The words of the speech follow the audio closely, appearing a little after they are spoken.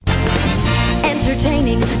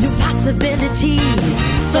entertaining, new possibilities.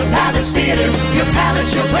 The Palace Theater, your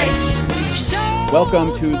palace, your place.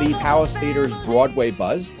 Welcome to the Palace Theater's Broadway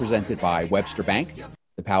Buzz, presented by Webster Bank.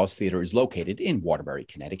 The Palace Theater is located in Waterbury,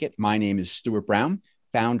 Connecticut. My name is Stuart Brown,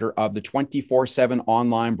 founder of the 24/7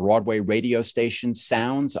 online Broadway radio station,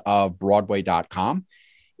 soundsofbroadway.com.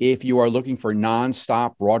 If you are looking for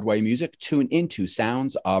nonstop Broadway music, tune into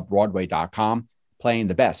soundsofbroadway.com, playing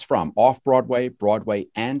the best from off-Broadway, Broadway,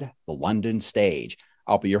 and the London stage.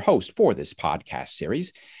 I'll be your host for this podcast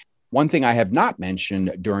series. One thing I have not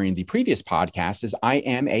mentioned during the previous podcast is I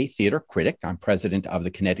am a theater critic. I'm president of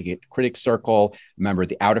the Connecticut Critics Circle, member of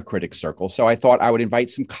the Outer Critics Circle. So I thought I would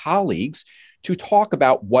invite some colleagues to talk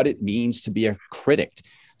about what it means to be a critic.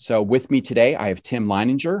 So with me today, I have Tim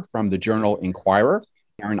Leininger from the Journal Inquirer,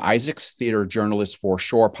 Karen Isaacs, theater journalist for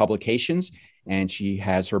Shore Publications, and she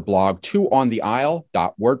has her blog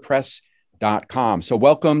twoontheaisle.wordpress.com. So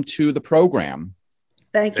welcome to the program.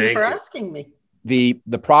 Thank you for asking me. The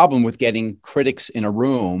problem with getting critics in a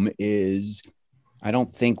room is I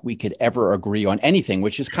don't think we could ever agree on anything,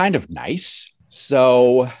 which is kind of nice.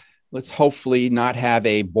 So let's hopefully not have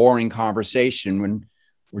a boring conversation when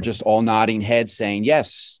we're just all nodding heads saying,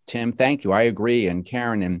 yes, Tim, thank you, I agree, and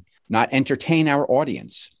Karen, and not entertain our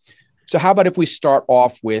audience. So how about if we start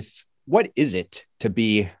off with, what is it to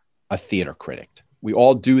be a theater critic? We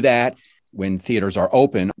all do that. When theaters are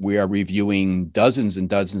open, we are reviewing dozens and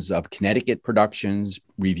dozens of Connecticut productions,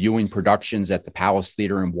 reviewing productions at the Palace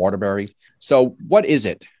Theater in Waterbury. So what is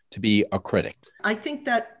it to be a critic? I think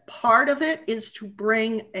that part of it is to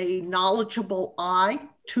bring a knowledgeable eye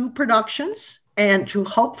to productions and to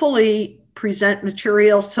hopefully present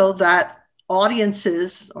material so that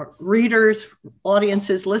audiences or readers,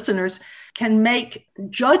 audiences, listeners can make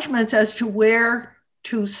judgments as to where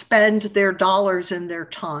to spend their dollars and their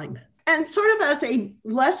time. And sort of as a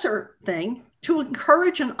lesser thing, to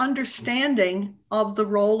encourage an understanding of the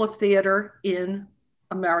role of theater in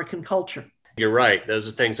American culture. You're right. Those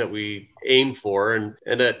are things that we aim for. And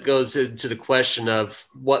that goes into the question of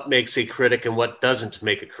what makes a critic and what doesn't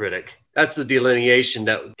make a critic. That's the delineation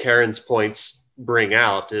that Karen's points bring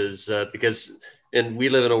out, is because we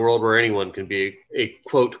live in a world where anyone can be a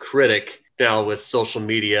quote critic now, with social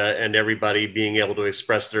media and everybody being able to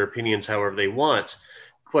express their opinions however they want.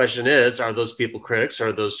 Question is, are those people critics, or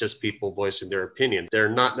are those just people voicing their opinion? They're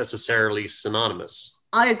not necessarily synonymous.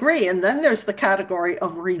 I agree. And then there's the category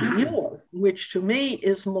of reviewer, which to me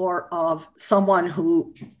is more of someone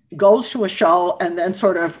who goes to a show and then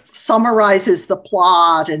sort of summarizes the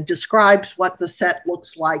plot and describes what the set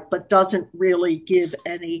looks like, but doesn't really give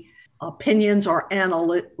any opinions or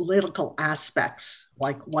analytical aspects,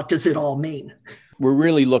 like what does it all mean? We're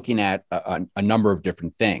really looking at a number of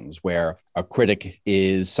different things, where a critic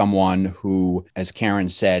is someone who, as Karen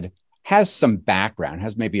said, has some background,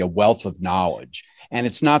 has maybe a wealth of knowledge. And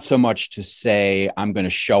it's not so much to say, I'm going to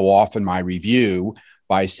show off in my review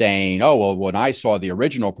by saying, oh, well, when I saw the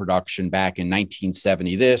original production back in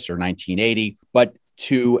 1970 this or 1980, but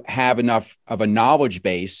to have enough of a knowledge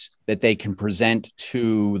base that they can present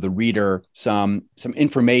to the reader some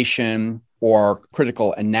information or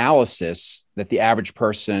critical analysis that the average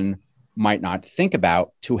person might not think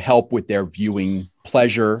about, to help with their viewing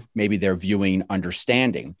pleasure, maybe their viewing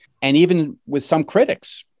understanding. And even with some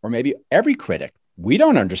critics, or maybe every critic, we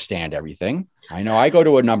don't understand everything. I know I go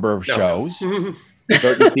to a number of shows,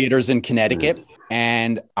 certain theaters in Connecticut,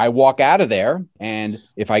 and I walk out of there, and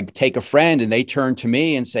if I take a friend and they turn to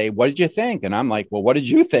me and say, what did you think? And I'm like, well, what did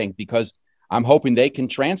you think? Because I'm hoping they can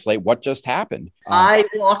translate what just happened. I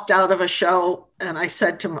walked out of a show and I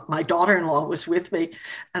said to my daughter-in-law was with me,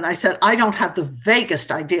 and I said, I don't have the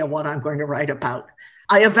vaguest idea what I'm going to write about.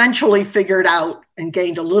 I eventually figured out and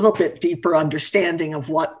gained a little bit deeper understanding of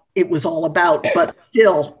what it was all about, but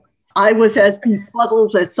still, I was as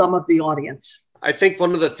befuddled as some of the audience. I think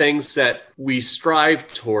one of the things that we strive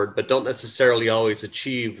toward, but don't necessarily always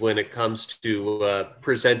achieve when it comes to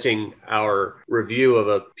presenting our review of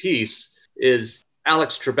a piece, is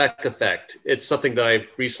Alex Trebek effect. It's something that I've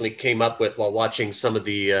recently came up with while watching some of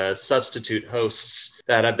the substitute hosts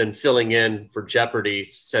that have been filling in for Jeopardy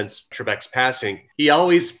since Trebek's passing. He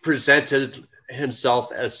always presented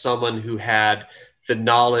himself as someone who had the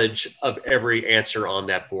knowledge of every answer on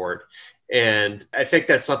that board. And I think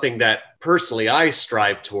that's something that personally I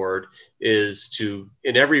strive toward, is to,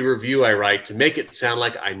 in every review I write, to make it sound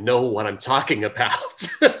like I know what I'm talking about.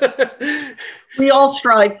 We all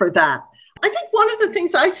strive for that. I think one of the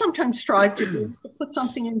things I sometimes strive to do is to put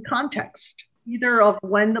something in context, either of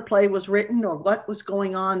when the play was written or what was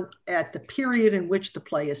going on at the period in which the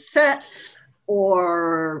play is set,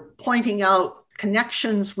 or pointing out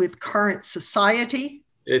connections with current society.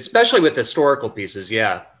 Especially with historical pieces,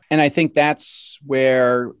 yeah. And I think that's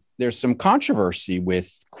where there's some controversy with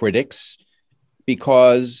critics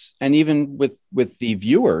because, and even with the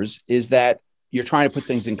viewers, is that you're trying to put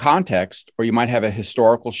things in context, or you might have a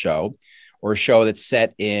historical show or a show that's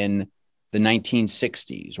set in the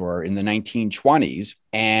 1960s or in the 1920s,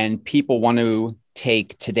 and people want to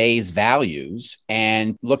take today's values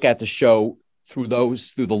and look at the show through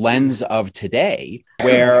the lens of today,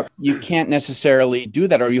 where you can't necessarily do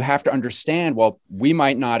that, or you have to understand, well, we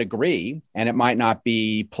might not agree and it might not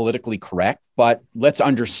be politically correct, but let's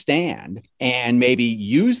understand and maybe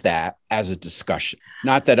use that as a discussion.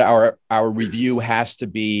 Not that our review has to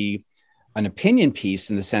be an opinion piece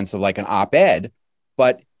in the sense of like an op-ed,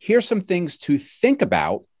 but here's some things to think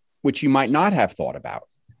about, which you might not have thought about.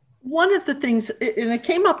 One of the things, and it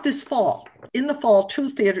came up this fall, in the fall,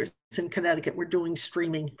 2 theaters in Connecticut were doing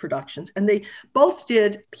streaming productions, and they both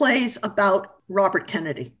did plays about Robert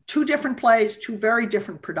Kennedy. 2 different plays, 2 very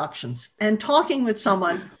different productions. And talking with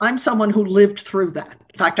someone, I'm someone who lived through that.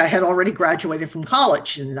 In fact, I had already graduated from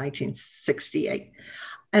college in 1968.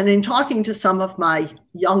 And in talking to some of my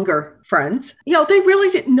younger friends, they really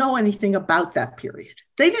didn't know anything about that period.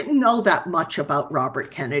 They didn't know that much about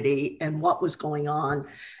Robert Kennedy and what was going on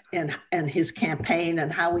and his campaign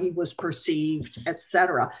and how he was perceived, et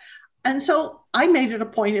cetera. And so I made it a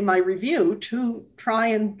point in my review to try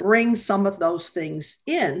and bring some of those things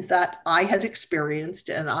in that I had experienced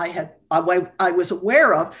and I was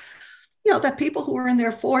aware of, that people who are in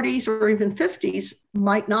their 40s or even 50s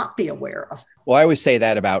might not be aware of. Well, I always say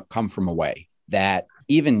that about Come From Away, that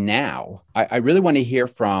even now, I really want to hear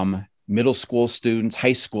from middle school students,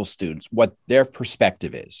 high school students, what their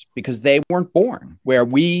perspective is, because they weren't born where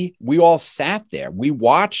we all sat there. We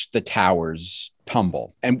watched the towers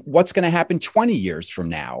tumble. And what's going to happen 20 years from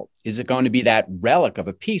now? Is it going to be that relic of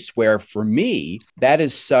a piece where, for me, that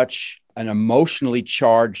is such an emotionally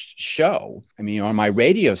charged show? I mean, on my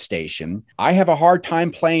radio station, I have a hard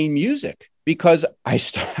time playing music because I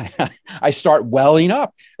start welling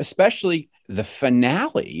up, especially the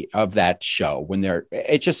finale of that show when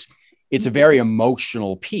it's a very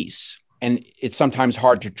emotional piece. And it's sometimes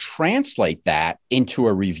hard to translate that into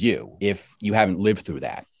a review if you haven't lived through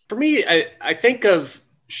that. For me, I think of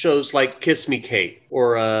shows like Kiss Me Kate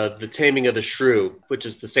or The Taming of the Shrew, which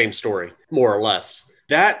is the same story, more or less.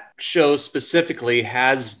 That show specifically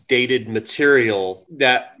has dated material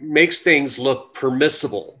that makes things look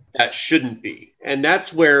permissible that shouldn't be. And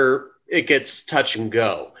that's where it gets touch and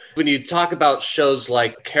go. When you talk about shows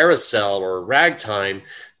like Carousel or Ragtime,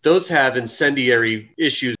 those have incendiary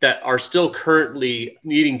issues that are still currently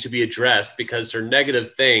needing to be addressed because they're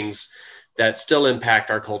negative things that still impact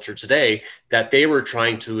our culture today that they were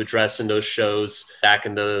trying to address in those shows back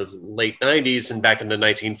in the late 90s and back in the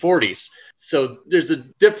 1940s. So there's a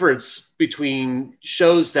difference between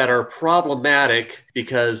shows that are problematic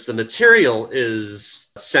because the material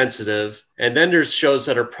is sensitive, and then there's shows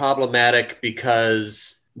that are problematic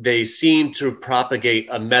because they seem to propagate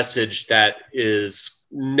a message that is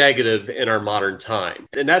negative in our modern time.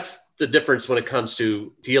 And that's the difference when it comes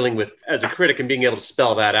to dealing with, as a critic, and being able to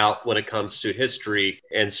spell that out when it comes to history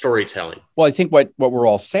and storytelling. Well, I think what we're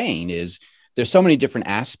all saying is there's so many different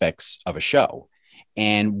aspects of a show,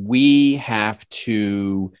 and we have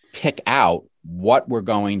to pick out what we're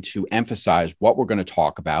going to emphasize, what we're going to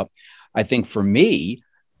talk about. I think for me,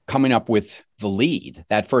 coming up with the lead,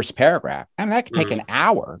 that first paragraph, that could take an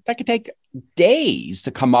hour. That could take days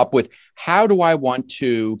to come up with, how do I want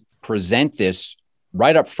to present this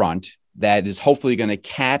right up front that is hopefully going to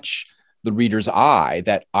catch the reader's eye,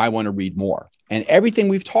 that I want to read more. And everything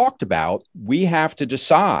we've talked about, we have to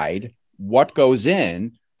decide what goes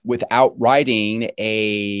in without writing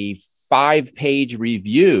a 5-page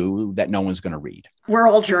review that no one's going to read. We're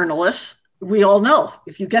all journalists. We all know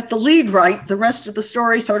if you get the lead right, the rest of the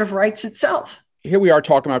story sort of writes itself. Here we are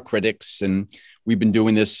talking about critics, and we've been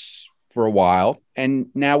doing this for a while. And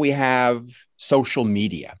now we have social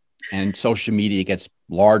media, and social media gets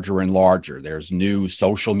larger and larger. There's new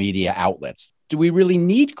social media outlets. Do we really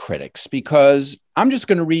need critics? Because I'm just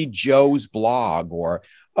going to read Joe's blog, or,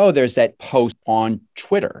 oh, there's that post on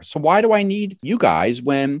Twitter. So why do I need you guys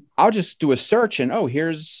when I'll just do a search and, oh,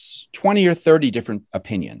 here's 20 or 30 different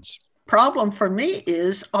opinions? Problem for me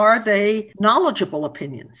is, are they knowledgeable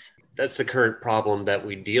opinions? That's the current problem that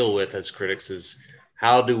we deal with as critics, is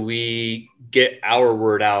how do we get our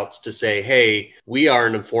word out to say, hey, we are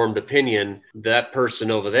an informed opinion, that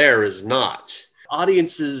person over there is not.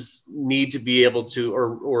 Audiences need to be able to,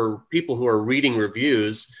 or people who are reading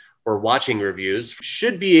reviews or watching reviews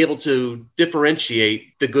should be able to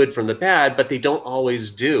differentiate the good from the bad, but they don't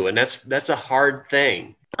always do. And that's a hard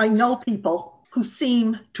thing. I know people who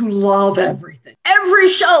seem to love everything. Every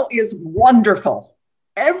show is wonderful.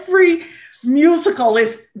 Every musical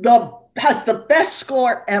has the best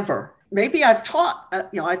score ever. Maybe I've taught,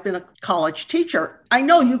 I've been a college teacher. I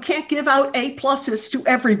know you can't give out A+ to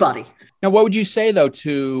everybody. Now, what would you say, though,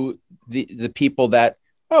 to the people that,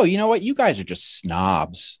 oh, you know what? You guys are just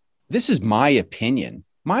snobs. This is my opinion.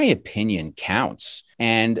 My opinion counts.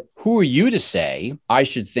 And who are you to say I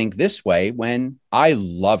should think this way when I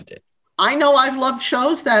loved it? I know I've loved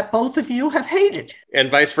shows that both of you have hated.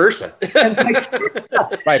 And vice versa.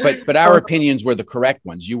 Right, but our opinions were the correct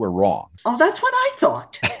ones. You were wrong. Oh, that's what I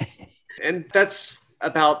thought. And that's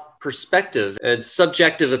about perspective and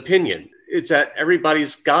subjective opinion. It's that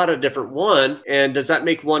everybody's got a different one. And does that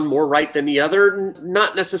make one more right than the other?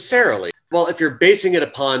 Not necessarily. Well, if you're basing it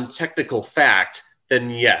upon technical fact,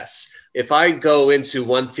 then yes. If I go into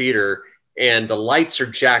one theater and the lights are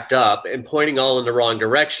jacked up and pointing all in the wrong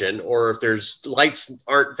direction, or if there's lights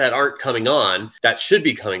that aren't coming on, that should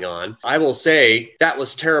be coming on, I will say that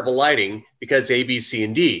was terrible lighting because A, B, C,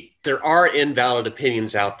 and D. There are invalid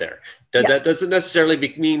opinions out there. That doesn't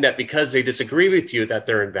necessarily mean that because they disagree with you that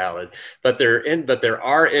they're invalid, but there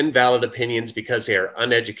are invalid opinions because they are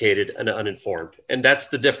uneducated and uninformed. And that's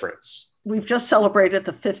the difference. We've just celebrated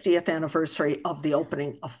the 50th anniversary of the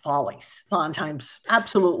opening of Follies, Sondheim's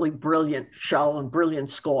absolutely brilliant show and brilliant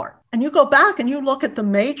score. And you go back and you look at the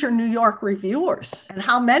major New York reviewers and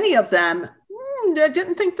how many of them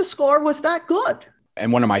didn't think the score was that good.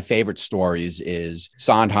 And one of my favorite stories is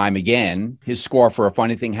Sondheim again. His score for A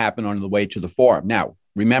Funny Thing Happened on the Way to the Forum. Now,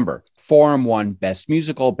 remember, Forum won Best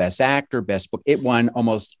Musical, Best Actor, Best Book. It won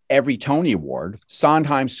almost every Tony Award.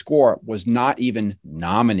 Sondheim's score was not even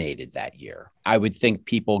nominated that year. I would think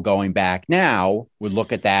people going back now would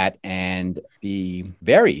look at that and be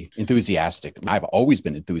very enthusiastic. I've always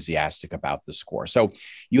been enthusiastic about the score. So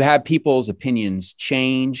you have people's opinions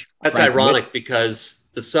change. That's ironic because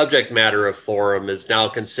the subject matter of Forum is now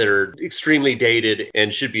considered extremely dated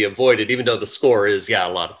and should be avoided, even though the score is, a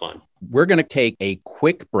lot of fun. We're going to take a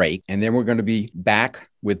quick break, and then we're going to be back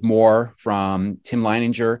with more from Tim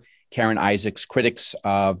Leininger, Karen Isaacs, critics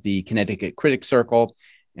of the Connecticut Critics Circle,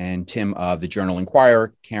 and Tim of the Journal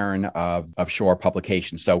Inquirer, Karen of Shore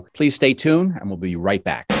Publications. So please stay tuned, and we'll be right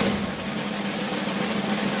back.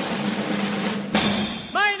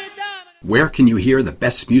 Where can you hear the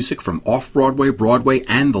best music from Off-Broadway, Broadway,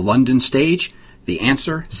 and the London stage? The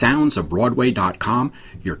answer, soundsofbroadway.com,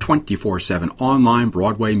 your 24/7 online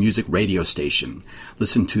Broadway music radio station.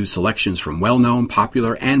 Listen to selections from well-known,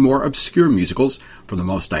 popular, and more obscure musicals from the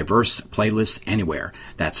most diverse playlists anywhere.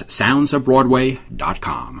 That's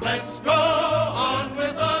soundsofbroadway.com. Let's go on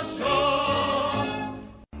with the show.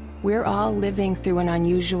 We're all living through an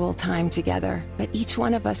unusual time together, but each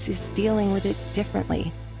one of us is dealing with it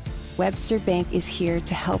differently. Webster Bank is here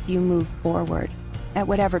to help you move forward at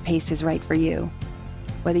whatever pace is right for you.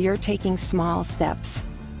 Whether you're taking small steps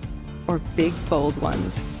or big, bold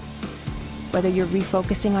ones. Whether you're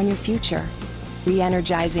refocusing on your future,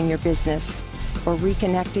 re-energizing your business, or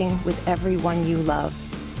reconnecting with everyone you love,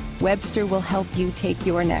 Webster will help you take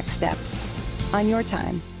your next steps on your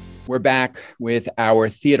time. We're back with our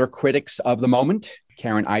theater critics of the moment,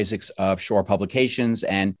 Karen Isaacs of Shore Publications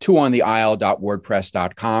and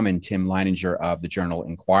twoontheaisle.wordpress.com and Tim Leininger of the Journal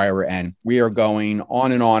Inquirer. And we are going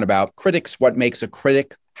on and on about critics, what makes a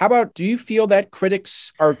critic. How about, do you feel that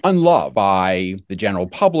critics are unloved by the general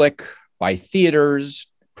public, by theaters,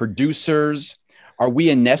 producers? Are we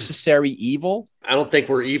a necessary evil? I don't think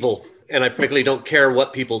we're evil. And I frankly don't care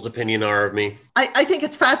what people's opinion are of me. I think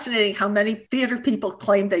it's fascinating how many theater people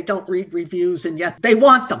claim they don't read reviews, and yet they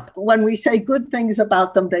want them. When we say good things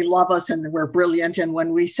about them, they love us and we're brilliant. And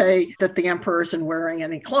when we say that the emperor isn't wearing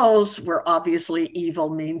any clothes, we're obviously evil,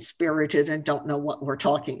 mean-spirited, and don't know what we're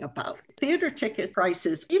talking about. Theater ticket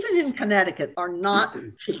prices, even in Connecticut, are not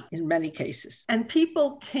cheap in many cases. And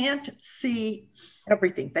people can't see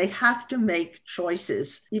everything. They have to make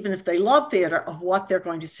choices, even if they love theater, of what they're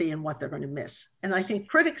going to see and what they're going to miss. And I think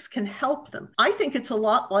critics can help them. I think it's a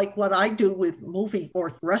lot like what I do with movie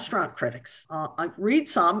or restaurant critics. I read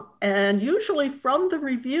some, and usually from the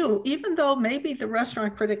review, even though maybe the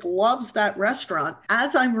restaurant critic loves that restaurant,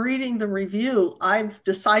 as I'm reading the review, I'm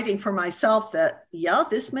deciding for myself that, yeah,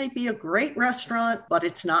 this may be a great restaurant, but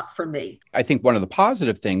it's not for me. I think one of the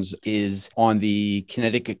positive things is on the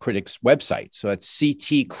Connecticut Critics website. So it's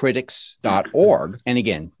ctcritics.org. And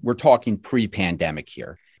again, we're talking pre-pandemic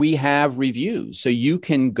here. we have reviews. So you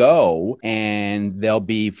can go and there'll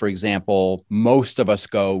be, for example, most of us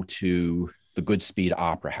go to the Goodspeed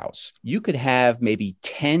Opera House. You could have maybe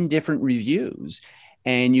 10 different reviews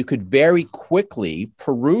and you could very quickly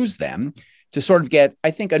peruse them to sort of get,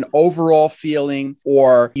 I think, an overall feeling,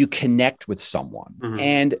 or you connect with someone. Mm-hmm.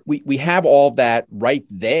 And we have all that right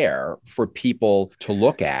there for people to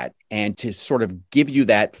look at and to sort of give you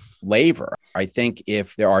that flavor. I think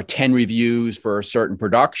if there are 10 reviews for a certain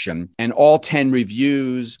production and all 10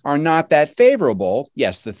 reviews are not that favorable,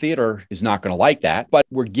 yes, the theater is not going to like that, but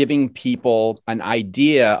we're giving people an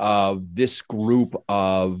idea of this group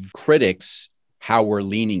of critics, how we're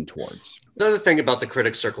leaning towards. Another thing about the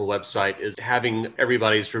Critics Circle website is having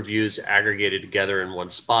everybody's reviews aggregated together in one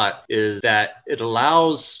spot is that it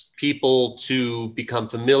allows people to become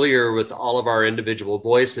familiar with all of our individual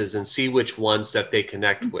voices and see which ones that they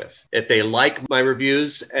connect with. If they like my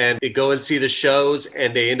reviews and they go and see the shows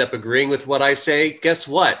and they end up agreeing with what I say, guess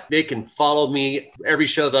what? They can follow me every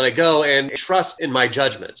show that I go and trust in my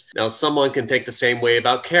judgment. Now, someone can take the same way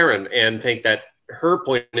about Karen and think that her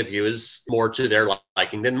point of view is more to their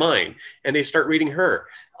liking than mine, and they start reading her.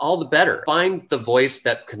 All the better. Find the voice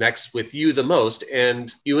that connects with you the most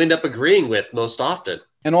and you end up agreeing with most often.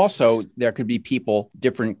 And also, there could be people,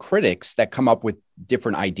 different critics that come up with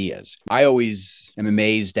different ideas. I always am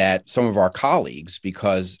amazed at some of our colleagues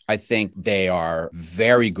because I think they are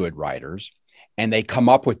very good writers. And they come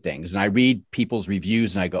up with things. And I read people's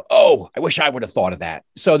reviews and I go, oh, I wish I would have thought of that.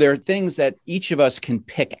 So there are things that each of us can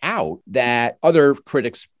pick out that other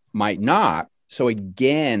critics might not. So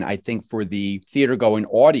again, I think for the theater going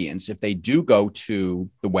audience, if they do go to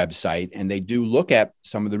the website and they do look at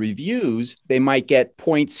some of the reviews, they might get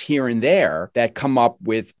points here and there that come up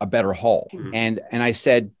with a better whole. Mm-hmm. And I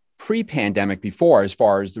said pre-pandemic before, as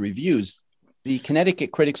far as the reviews, the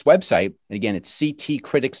Connecticut Critics website, and again, it's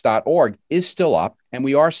ctcritics.org, is still up, and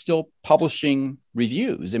we are still publishing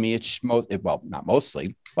reviews. I mean, it's not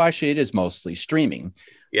mostly. Well, actually, it is mostly streaming.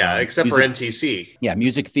 Yeah, except for NTC. Yeah,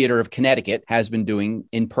 Music Theater of Connecticut has been doing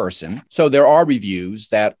in person. So there are reviews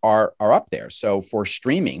that are up there. So for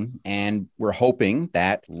streaming, and we're hoping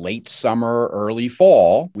that late summer, early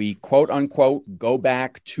fall, we quote unquote go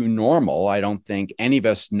back to normal. I don't think any of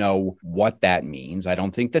us know what that means. I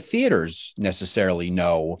don't think the theaters necessarily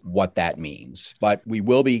know what that means, but we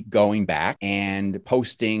will be going back and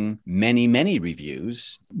posting many, many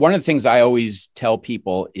reviews. One of the things I always tell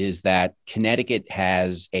people is that Connecticut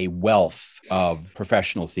has a wealth of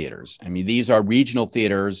professional theaters. I mean, these are regional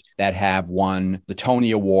theaters that have won the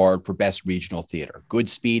Tony Award for Best Regional Theater.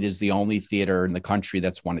 Goodspeed is the only theater in the country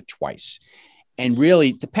that's won it twice. And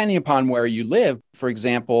really, depending upon where you live, for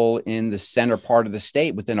example, in the center part of the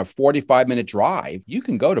state, within a 45-minute drive, you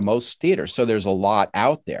can go to most theaters. So there's a lot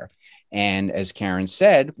out there. And as Karen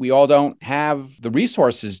said, we all don't have the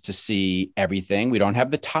resources to see everything. We don't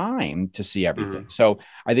have the time to see everything. Mm-hmm. So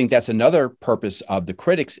I think that's another purpose of the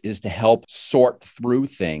critics, is to help sort through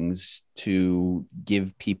things to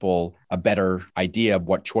give people a better idea of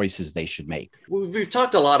what choices they should make. We've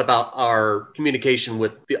talked a lot about our communication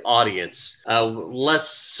with the audience, less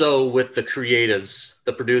so with the creatives,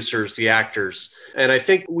 the producers, the actors. And I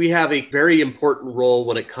think we have a very important role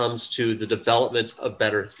when it comes to the development of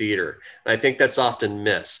better theater. And I think that's often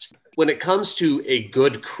missed. When it comes to a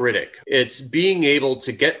good critic, it's being able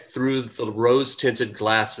to get through the rose-tinted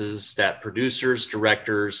glasses that producers,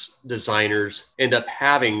 directors, designers end up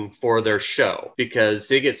having for their show, because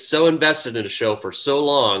they get so invested in a show for so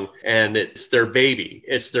long, and it's their baby,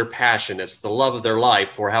 it's their passion, it's the love of their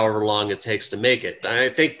life for however long it takes to make it. And I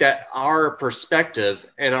think that our perspective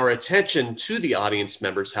and our attention to the audience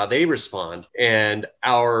members, how they respond, and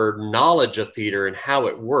our knowledge of theater and how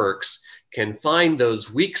it works, can find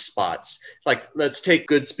those weak spots. Like, let's take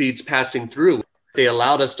Goodspeed's Passing Through. They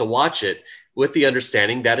allowed us to watch it with the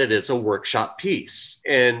understanding that it is a workshop piece.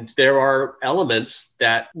 And there are elements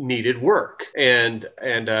that needed work. And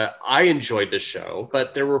I enjoyed the show,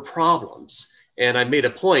 but there were problems. And I made a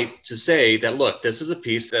point to say that, look, this is a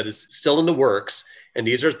piece that is still in the works. And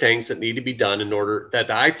these are things that need to be done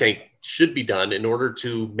that I think should be done in order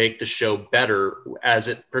to make the show better as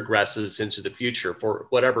it progresses into the future, for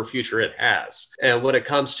whatever future it has. And when it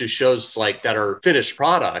comes to shows like that are finished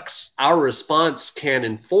products, our response can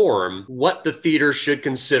inform what the theater should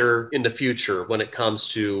consider in the future when it comes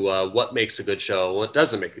to what makes a good show and what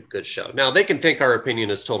doesn't make a good show. Now, they can think our opinion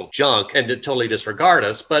is total junk and to totally disregard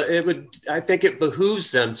us, but I think it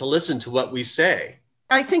behooves them to listen to what we say.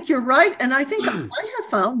 I think you're right. And I think I have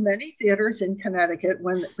found many theaters in Connecticut,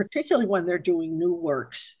 particularly when they're doing new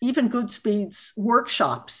works, even Goodspeed's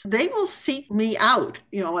workshops, they will seek me out,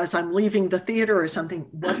 as I'm leaving the theater or something.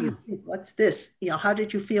 What do you think? What's this? How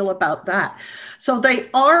did you feel about that? So they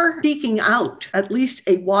are seeking out at least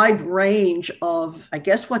a wide range of, I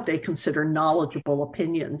guess, what they consider knowledgeable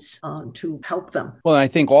opinions to help them. Well, I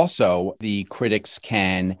think also the critics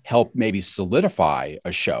can help maybe solidify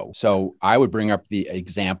a show. So I would bring up the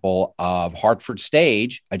example of Hartford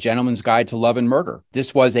Stage, A Gentleman's Guide to Love and Murder.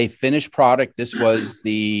 This was a finished product. This was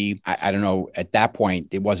I don't know, at that point,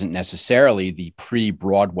 it wasn't necessarily the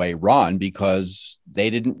pre-Broadway run because they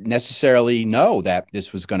didn't necessarily know that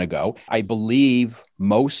this was going to go. I believe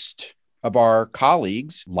most of our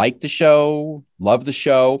colleagues liked the show, loved the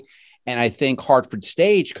show. And I think Hartford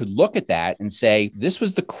Stage could look at that and say, this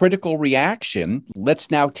was the critical reaction. Let's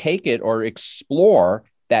now take it or explore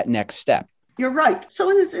that next step. You're right. So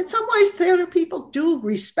in some ways, theater people do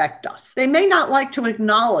respect us. They may not like to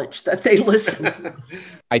acknowledge that they listen.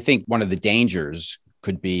 I think one of the dangers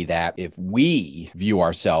could be that if we view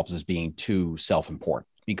ourselves as being too self-important,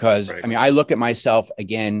 because right. I mean, I look at myself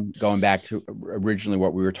again, going back to originally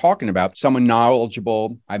what we were talking about, someone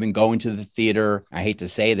knowledgeable. I've been going to the theater. I hate to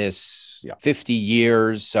say this, 50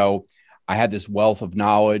 years. So I have this wealth of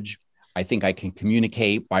knowledge. I think I can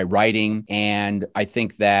communicate by writing. And I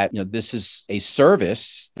think that, this is a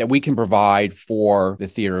service that we can provide for the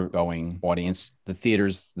theater going audience, the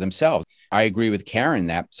theaters themselves. I agree with Karen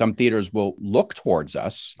that some theaters will look towards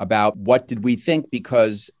us about what did we think,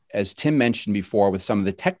 because as Tim mentioned before, with some of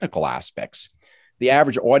the technical aspects, the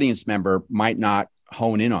average audience member might not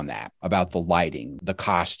hone in on that, about the lighting, the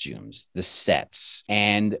costumes, the sets.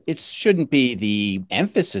 And it shouldn't be the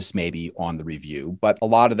emphasis maybe on the review, but a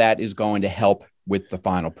lot of that is going to help with the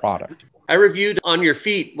final product. I reviewed On Your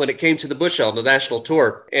Feet when it came to the Bushel, the national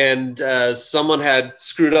tour, and someone had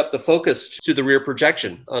screwed up the focus to the rear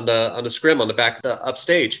projection on the scrim on the back of the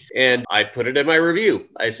upstage. And I put it in my review.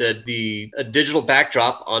 I said the digital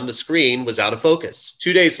backdrop on the screen was out of focus.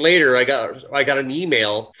 2 days later, I got an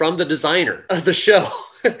email from the designer of the show.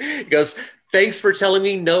 He goes, thanks for telling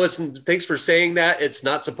me, thanks for saying that. It's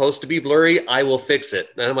not supposed to be blurry. I will fix it.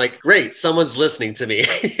 And I'm like, great, someone's listening to me,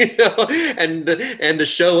 and the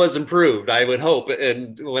show was improved, I would hope.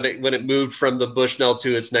 And when it moved from the Bushnell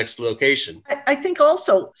to its next location. I think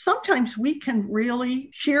also sometimes we can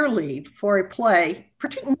really cheerlead for a play,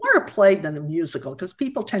 particularly more a play than a musical, because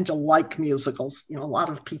people tend to like musicals. A lot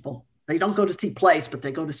of people, they don't go to see plays, but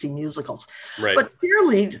they go to see musicals. Right. But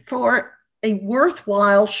cheerlead for a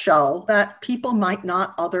worthwhile show that people might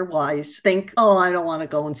not otherwise think, oh, I don't want to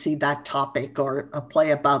go and see that topic or a play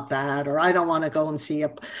about that, or I don't want to go and see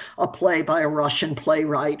a play by a Russian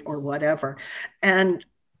playwright or whatever. And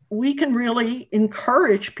we can really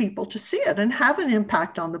encourage people to see it and have an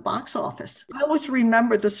impact on the box office. I always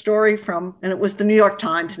remember the story and it was the New York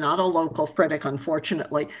Times, not a local critic,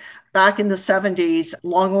 unfortunately. Back in the 70s,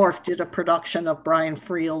 Long Wharf did a production of Brian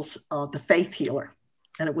Friel's The Faith Healer.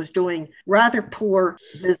 And it was doing rather poor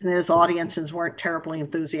business. Audiences weren't terribly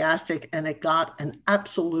enthusiastic. And it got an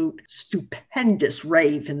absolute stupendous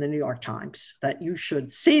rave in the New York Times that you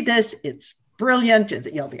should see this. It's brilliant.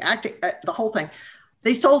 The acting, the whole thing.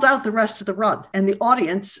 They sold out the rest of the run. And the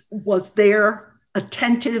audience was there,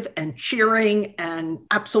 attentive and cheering and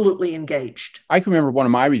absolutely engaged. I can remember one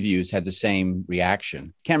of my reviews had the same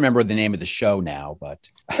reaction. Can't remember the name of the show now,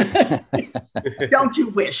 but. Don't you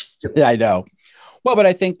wish? Yeah, I know. Well, but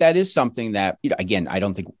I think that is something that, again, I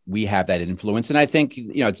don't think we have that influence. And I think,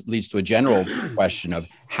 it leads to a general question of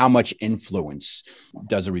how much influence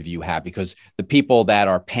does a review have? Because the people that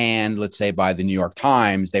are panned, let's say, by the New York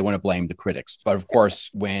Times, they want to blame the critics. But of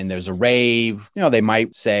course, when there's a rave, they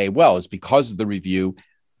might say, well, it's because of the review.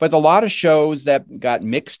 But a lot of shows that got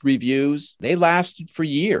mixed reviews, they lasted for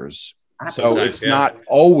years. So it's not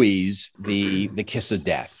always the kiss of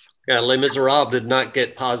death. Yeah, Les Miserables did not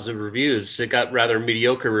get positive reviews. It got rather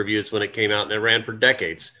mediocre reviews when it came out, and it ran for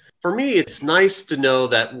decades. For me, it's nice to know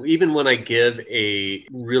that even when I give a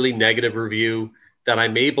really negative review, that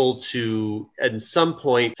I'm able to, at some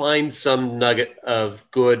point, find some nugget of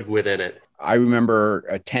good within it. I remember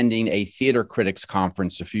attending a theater critics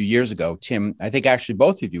conference a few years ago. Tim, I think actually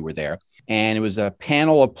both of you were there. And it was a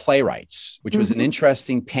panel of playwrights, which was an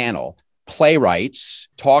interesting panel. Playwrights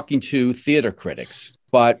talking to theater critics.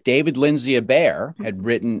 But David Lindsay-Abaire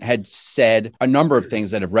had said a number of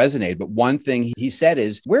things that have resonated. But one thing he said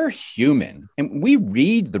is, we're human and we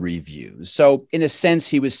read the reviews. So in a sense,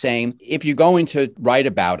 he was saying, if you're going to write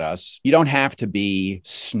about us, you don't have to be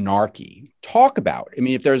snarky. Talk about it. I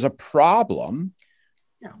mean, if there's a problem,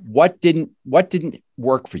 What didn't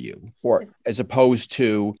work for you? Or as opposed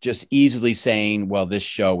to just easily saying, well, this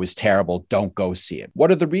show is terrible, don't go see it.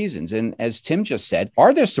 What are the reasons? And as Tim just said,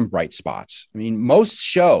 are there some bright spots? I mean, most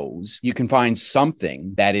shows you can find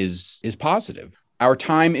something that is positive. Our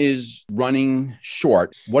time is running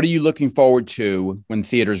short. What are you looking forward to when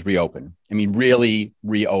theaters reopen? I mean, really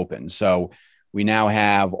reopen. So we now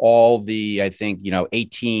have all the, I think,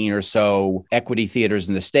 18 or so equity theaters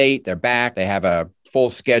in the state. They're back. They have a full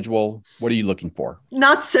schedule. What are you looking for?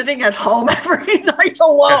 Not sitting at home every night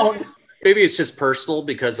alone. Maybe it's just personal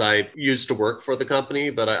because I used to work for the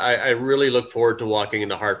company, but I really look forward to walking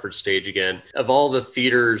into Hartford Stage again. Of all the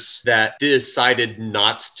theaters that decided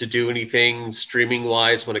not to do anything streaming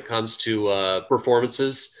wise when it comes to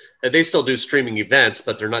performances, they still do streaming events,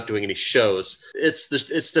 but they're not doing any shows. It's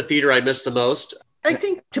the theater I miss the most. I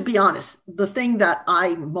think, to be honest, the thing that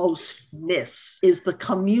I most miss is the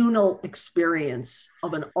communal experience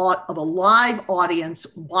of a live audience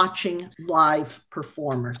watching live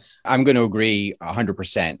performers. I'm going to agree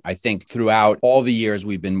 100%. I think throughout all the years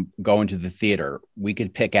we've been going to the theater, we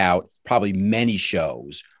could pick out probably many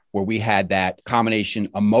shows where we had that combination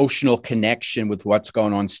emotional connection with what's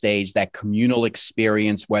going on stage, that communal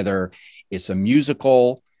experience, whether it's a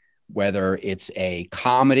musical, whether it's a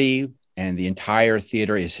comedy, and the entire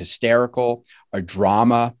theater is hysterical, a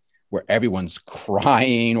drama where everyone's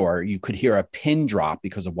crying, or you could hear a pin drop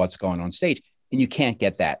because of what's going on stage, and you can't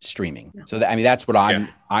get that streaming. So that's what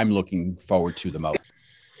I'm looking forward to the most.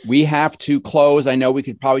 We have to close. I know we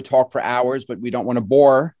could probably talk for hours, but we don't want to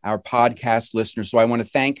bore our podcast listeners. So I want to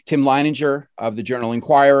thank Tim Leininger of the Journal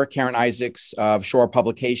Inquirer, Karen Isaacs of Shore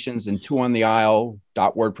Publications, and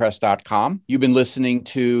twoontheaisle.wordpress.com. You've been listening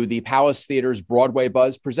to the Palace Theater's Broadway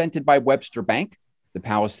Buzz, presented by Webster Bank. The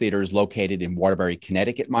Palace Theater is located in Waterbury,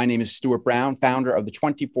 Connecticut. My name is Stuart Brown, founder of the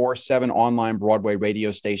 24/7 online Broadway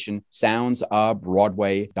radio station,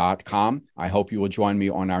 soundsofbroadway.com. I hope you will join me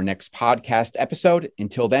on our next podcast episode.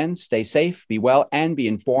 Until then, stay safe, be well, and be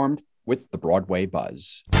informed with the Broadway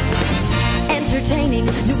Buzz. Entertaining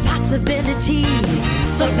new possibilities.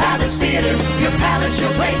 The Palace Theater, your palace,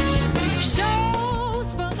 your place. Show